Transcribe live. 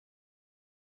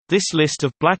This list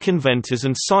of black inventors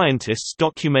and scientists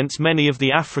documents many of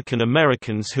the African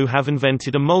Americans who have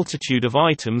invented a multitude of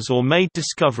items or made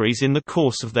discoveries in the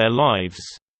course of their lives.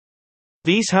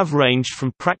 These have ranged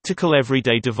from practical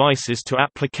everyday devices to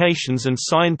applications and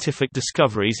scientific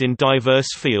discoveries in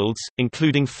diverse fields,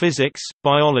 including physics,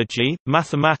 biology,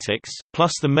 mathematics,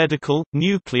 plus the medical,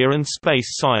 nuclear and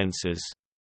space sciences.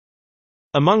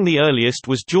 Among the earliest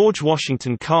was George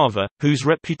Washington Carver, whose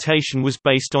reputation was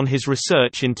based on his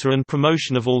research into and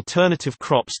promotion of alternative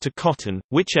crops to cotton,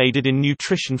 which aided in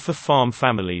nutrition for farm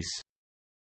families.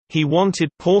 He wanted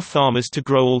poor farmers to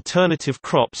grow alternative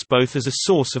crops both as a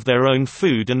source of their own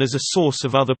food and as a source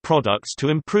of other products to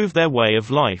improve their way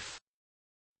of life.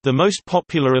 The most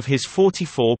popular of his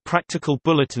 44 practical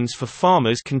bulletins for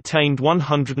farmers contained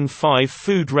 105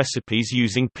 food recipes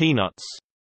using peanuts.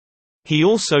 He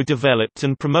also developed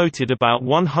and promoted about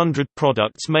 100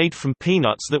 products made from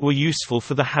peanuts that were useful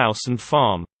for the house and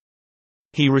farm.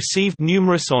 He received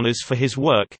numerous honors for his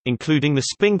work, including the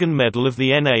Spingarn Medal of the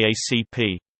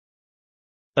NAACP.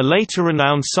 A later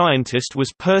renowned scientist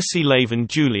was Percy Laven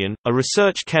Julian, a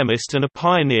research chemist and a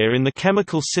pioneer in the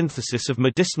chemical synthesis of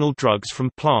medicinal drugs from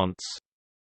plants.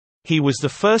 He was the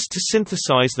first to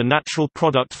synthesize the natural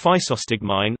product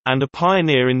physostigmine, and a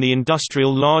pioneer in the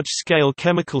industrial large-scale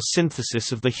chemical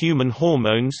synthesis of the human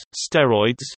hormones,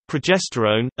 steroids,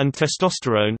 progesterone, and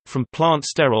testosterone, from plant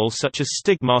sterols such as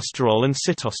stigmasterol and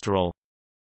sitosterol.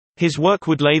 His work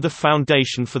would lay the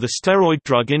foundation for the steroid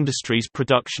drug industry's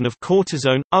production of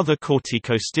cortisone, other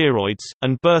corticosteroids,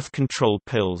 and birth control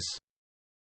pills.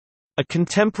 A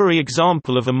contemporary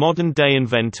example of a modern-day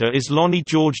inventor is Lonnie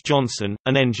George Johnson,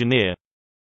 an engineer.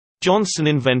 Johnson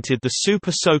invented the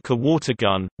Super Soaker water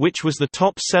gun, which was the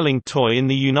top-selling toy in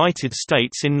the United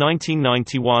States in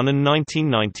 1991 and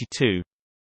 1992.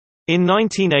 In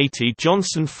 1980,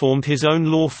 Johnson formed his own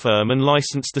law firm and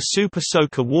licensed the Super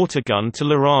Soaker water gun to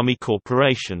Laramie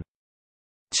Corporation.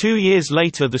 2 years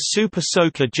later, the Super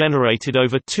Soaker generated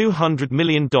over $200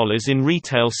 million in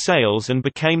retail sales and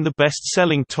became the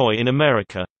best-selling toy in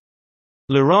America.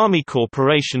 Laramie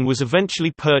Corporation was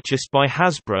eventually purchased by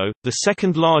Hasbro, the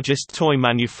second-largest toy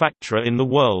manufacturer in the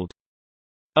world.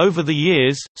 Over the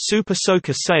years, Super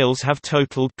Soaker sales have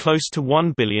totaled close to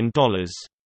 $1 billion.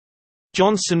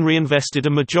 Johnson reinvested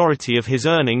a majority of his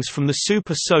earnings from the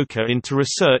Super Soaker into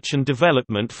research and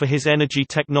development for his energy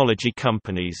technology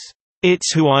companies.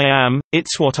 "It's who I am,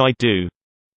 it's what I do."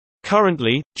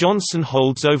 Currently, Johnson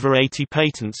holds over 80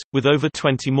 patents, with over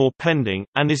 20 more pending,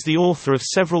 and is the author of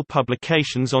several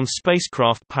publications on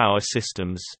spacecraft power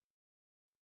systems.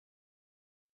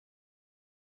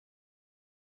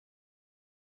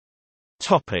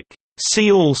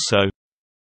 See also: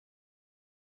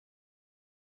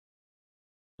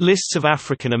 Lists of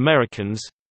African Americans,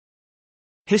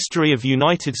 History of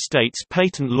United States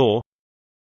patent law,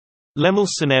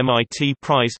 Lemelson MIT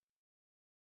Prize,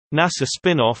 NASA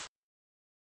spin-off,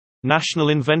 National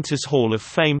Inventors Hall of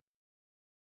Fame,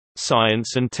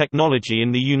 Science and Technology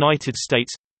in the United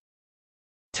States,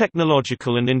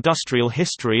 Technological and Industrial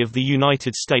History of the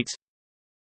United States,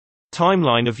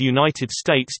 Timeline of United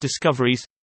States discoveries,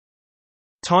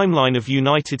 Timeline of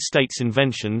United States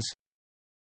inventions,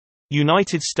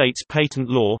 United States patent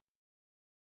law,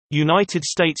 United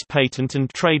States Patent and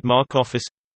Trademark Office,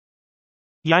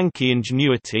 Yankee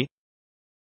ingenuity,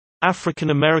 African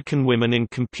American women in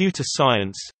computer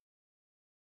science,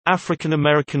 African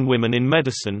American women in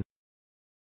medicine,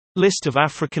 List of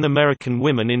African American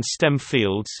women in STEM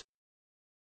fields,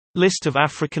 List of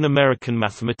African American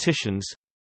mathematicians,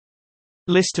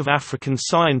 List of African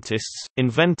scientists,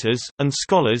 inventors, and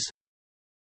scholars,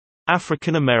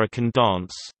 African American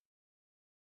dance.